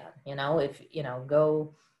than, if,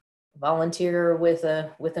 go volunteer with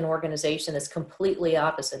an organization that's completely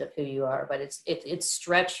opposite of who you are, but it's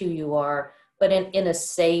stretch who you are, but in a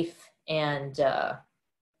safe and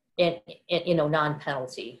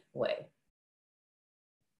non-penalty way.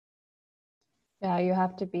 Yeah, you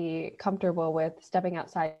have to be comfortable with stepping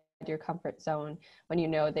outside your comfort zone when you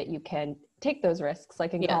know that you can take those risks.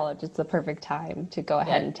 Like in college, it's the perfect time to go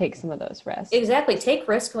ahead and take some of those risks. Exactly. Take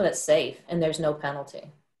risk when it's safe and there's no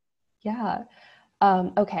penalty. Yeah.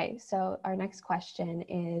 Okay, so our next question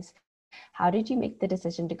is, how did you make the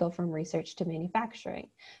decision to go from research to manufacturing?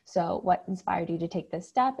 So what inspired you to take this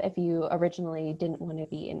step if you originally didn't want to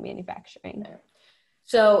be in manufacturing?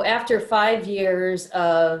 So after 5 years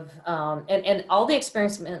of, and all the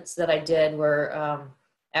experiments that I did were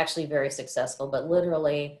actually very successful, but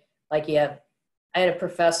literally, like I had a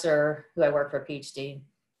professor who I worked for a PhD,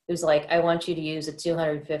 who's like, I want you to use a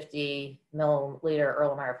 250 milliliter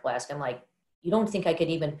Erlenmeyer flask. I'm like, you don't think I could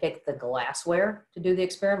even pick the glassware to do the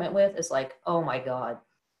experiment with. It's like, oh my God,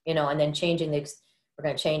 you know, and then we're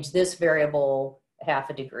going to change this variable half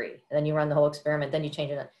a degree. And then you run the whole experiment, then you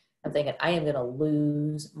change it. I'm thinking, I am going to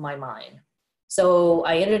lose my mind. So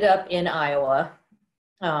I ended up in Iowa.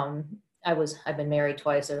 I've been married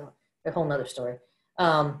twice, a whole nother story.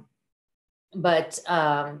 But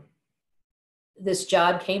this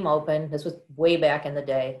job came open. This was way back in the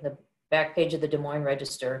day, the back page of the Des Moines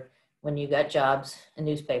Register, when you got jobs in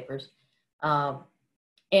newspapers.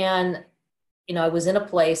 And, you know, I was in a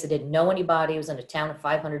place, I didn't know anybody. I was in a town of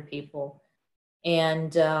 500 people.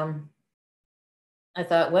 And I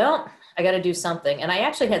thought, well, I got to do something. And I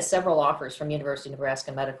actually had several offers from University of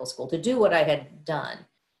Nebraska Medical School to do what I had done.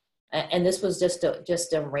 And this was just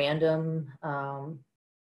a random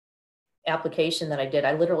application that I did.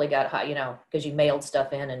 I literally got, you know, because you mailed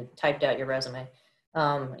stuff in and typed out your resume. You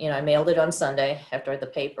know, I mailed it on Sunday after the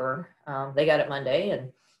paper. They got it Monday,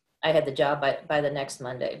 and I had the job by the next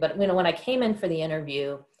Monday. But, you know, when I came in for the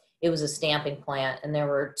interview, it was a stamping plant, and there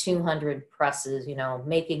were 200 presses, you know,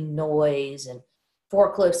 making noise and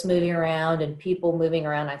forklifts moving around and people moving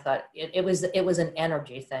around. I thought it was an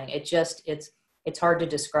energy thing. It's hard to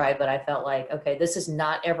describe, but I felt like, okay, this is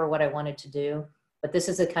not ever what I wanted to do, but this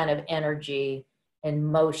is a kind of energy and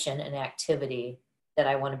motion and activity that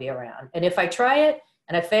I want to be around. And if I try it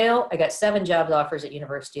and I fail, I got 7 job offers at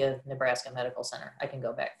University of Nebraska Medical Center. I can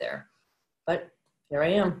go back there, but here I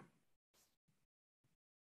am.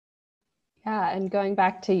 Yeah, and going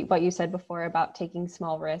back to what you said before about taking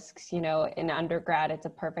small risks, you know, in undergrad, it's a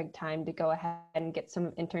perfect time to go ahead and get some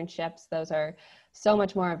internships. Those are so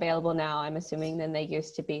much more available now, I'm assuming, than they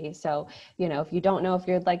used to be. So, you know, if you don't know if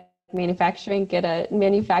you're like manufacturing, get a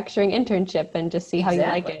manufacturing internship and just see how you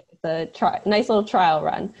like it. It's a nice little trial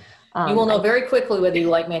run. You will know very quickly whether you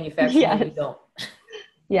like manufacturing yes. or you don't.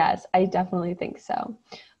 Yes, I definitely think so.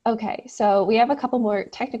 Okay, so we have a couple more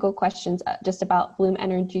technical questions just about Bloom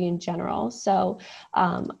Energy in general. So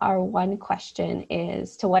our one question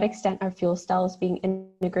is, to what extent are fuel cells being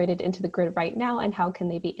integrated into the grid right now, and how can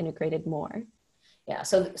they be integrated more? Yeah,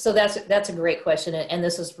 so that's a great question, and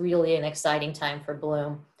this is really an exciting time for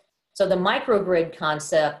Bloom. So the microgrid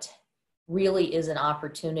concept really is an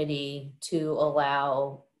opportunity to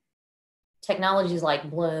allow technologies like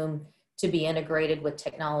Bloom to be integrated with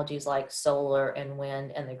technologies like solar and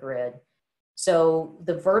wind and the grid. So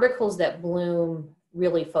the verticals that Bloom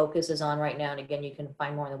really focuses on right now, and again, you can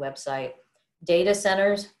find more on the website, data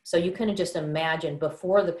centers. So you can just imagine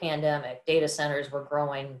before the pandemic, data centers were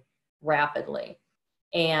growing rapidly.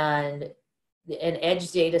 And an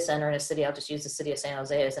edge data center in a city, I'll just use the city of San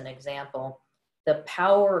Jose as an example, the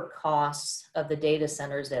power costs of the data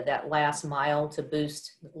centers, that last mile to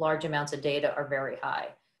boost large amounts of data, are very high.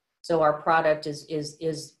 So our product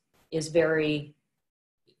is very,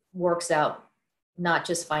 works out not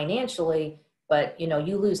just financially, but, you know,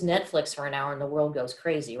 you lose Netflix for an hour and the world goes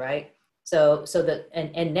crazy, right? So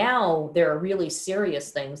and now there are really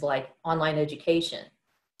serious things like online education.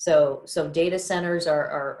 So data centers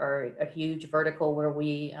are a huge vertical where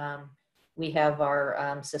we have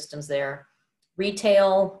our systems there.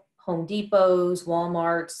 Retail, Home Depots,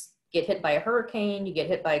 Walmarts get hit by a hurricane, you get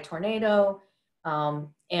hit by a tornado,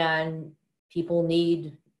 and people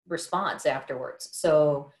need response afterwards.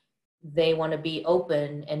 So they want to be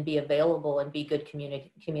open and be available and be good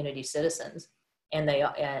community citizens. And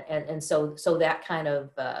so that kind of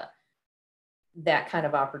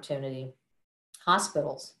opportunity.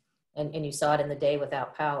 Hospitals, and you saw it in the day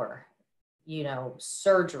without power, you know,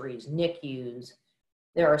 surgeries, NICUs.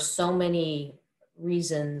 There are so many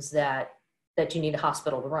reasons that you need a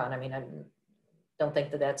hospital to run. I mean, I don't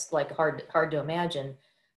think that's like hard to imagine.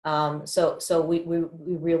 So we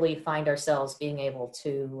really find ourselves being able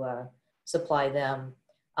to supply them,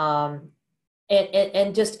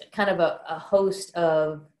 and just kind of a host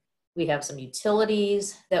of. We have some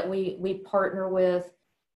utilities that we partner with.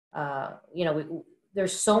 You know,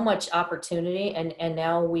 there's so much opportunity, and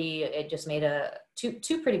now it just made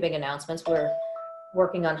two pretty big announcements. We're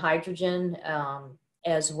working on hydrogen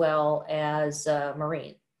as well as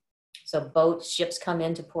marine. So ships come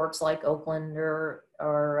into ports like Oakland or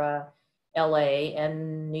LA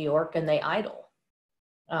and New York, and they idle.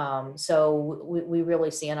 So we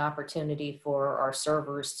really see an opportunity for our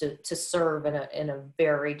servers to serve in a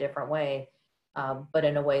very different way, but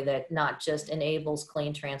in a way that not just enables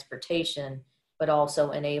clean transportation, but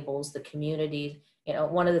also enables the community. You know,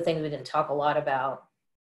 one of the things we didn't talk a lot about,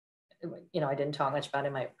 you know, I didn't talk much about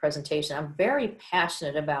in my presentation, I'm very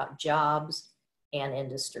passionate about jobs and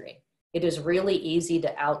industry. It is really easy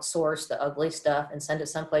to outsource the ugly stuff and send it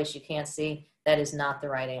someplace you can't see. that is not the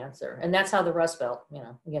right answer. And that's how the Rust Belt, you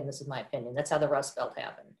know, again, this is my opinion, that's how the Rust Belt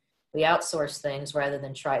happened. We outsource things rather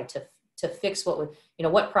than try to fix what would, you know,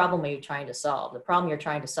 what problem are you trying to solve? The problem you're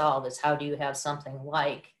trying to solve is how do you have something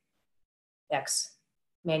like X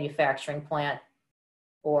manufacturing plant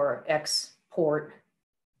or X port,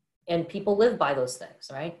 and people live by those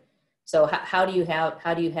things, right? So how do you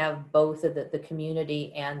have both of the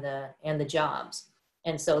community and the jobs?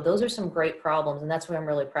 And so those are some great problems, and that's why I'm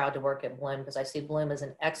really proud to work at Bloom, because I see Bloom as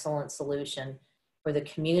an excellent solution for the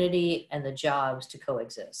community and the jobs to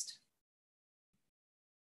coexist.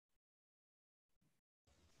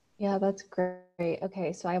 Yeah, that's great.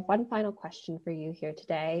 Okay, so I have one final question for you here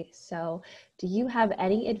today. So do you have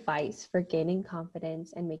any advice for gaining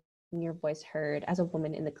confidence and making your voice heard as a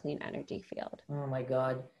woman in the clean energy field? Oh my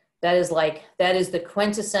God. That is the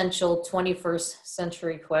quintessential 21st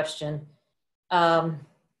century question. So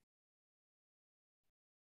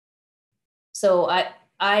I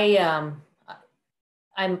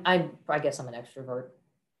guess I'm an extrovert.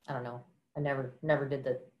 I don't know. I never did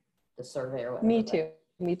the survey or whatever. Me too.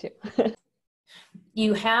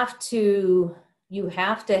 You have to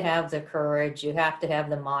have the courage. You have to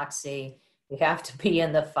have the moxie. You have to be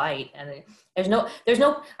in the fight. And there's no,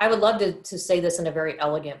 I would love to say this in a very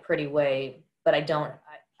elegant, pretty way, but I don't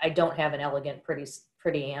have an elegant,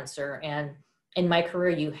 pretty answer. And in my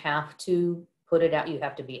career, you have to put it out. You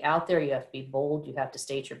have to be out there. You have to be bold. You have to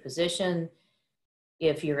state your position.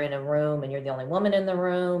 If you're in a room and you're the only woman in the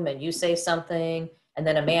room and you say something and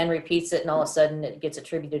then a man repeats it and all of a sudden it gets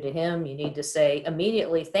attributed to him, you need to say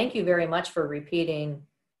immediately, thank you very much for repeating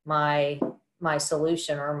my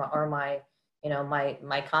solution or my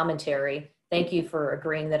commentary. Thank you for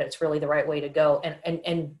agreeing that it's really the right way to go,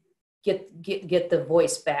 and get the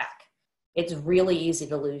voice back. It's really easy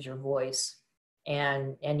to lose your voice,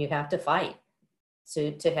 and you have to fight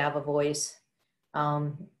to have a voice.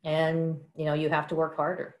 And you know, you have to work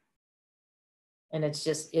harder, and it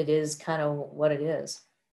is kind of what it is.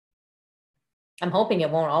 I'm hoping it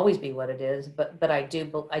won't always be what it is, but I do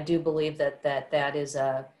believe that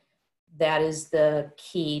is the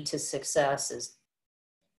key to success.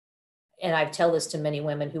 And I tell this to many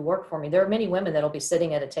women who work for me. There are many women that'll be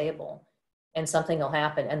sitting at a table and something will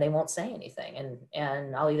happen and they won't say anything.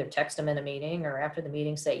 And I'll either text them in a meeting or after the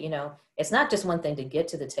meeting say, you know, it's not just one thing to get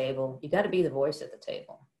to the table. You got to be the voice at the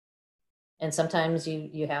table. And sometimes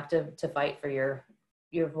you have to fight for your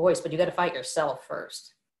voice, but you got to fight yourself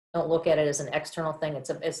first. Don't look at it as an external thing.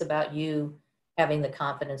 It's about you having the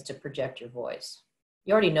confidence to project your voice.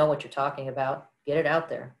 You already know what you're talking about. Get it out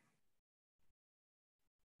there.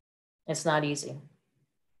 It's not easy.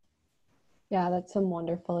 Yeah, that's some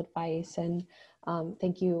wonderful advice. And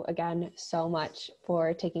thank you again so much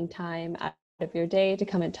for taking time out of your day to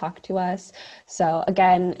come and talk to us. So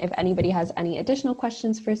again, if anybody has any additional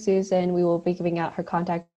questions for Susan, we will be giving out her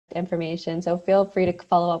contact information. So feel free to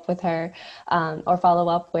follow up with her or follow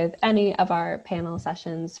up with any of our panel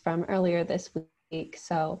sessions from earlier this week.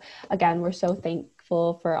 So again, we're so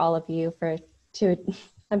thankful for all of you we're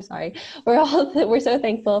so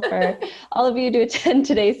thankful for all of you to attend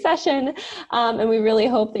today's session, and we really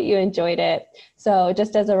hope that you enjoyed it. So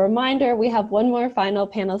just as a reminder, we have one more final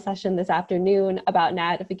panel session this afternoon about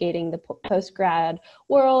navigating the post-grad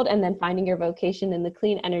world and then finding your vocation in the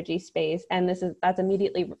clean energy space. And that's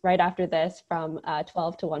immediately right after this from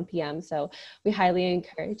 12 to 1 p.m. So we highly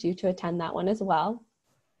encourage you to attend that one as well.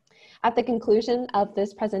 At the conclusion of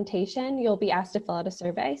this presentation, you'll be asked to fill out a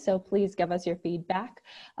survey, so please give us your feedback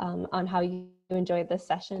on how you enjoyed this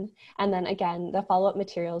session. And then again, the follow-up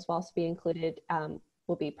materials will also be included,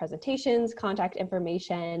 will be presentations, contact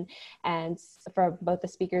information, and for both the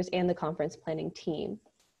speakers and the conference planning team.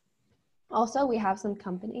 Also, we have some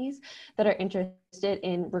companies that are interested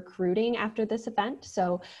in recruiting after this event.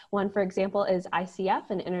 So one, for example, is ICF,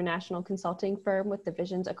 an international consulting firm with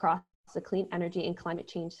divisions across the clean energy and climate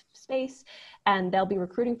change space, and they'll be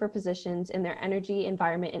recruiting for positions in their energy,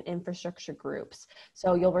 environment, and infrastructure groups.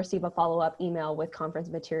 So you'll receive a follow-up email with conference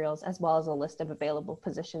materials as well as a list of available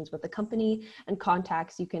positions with the company and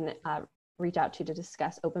contacts you can reach out to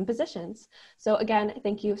discuss open positions. So again,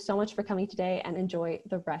 thank you so much for coming today and enjoy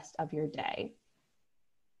the rest of your day.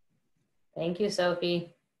 Thank you,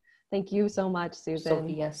 Sophie. Thank you so much, Susan.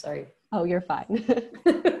 Sophie, yes, sorry. Oh, you're fine.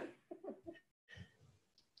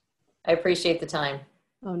 I appreciate the time.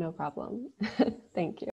 Oh, no problem. Thank you.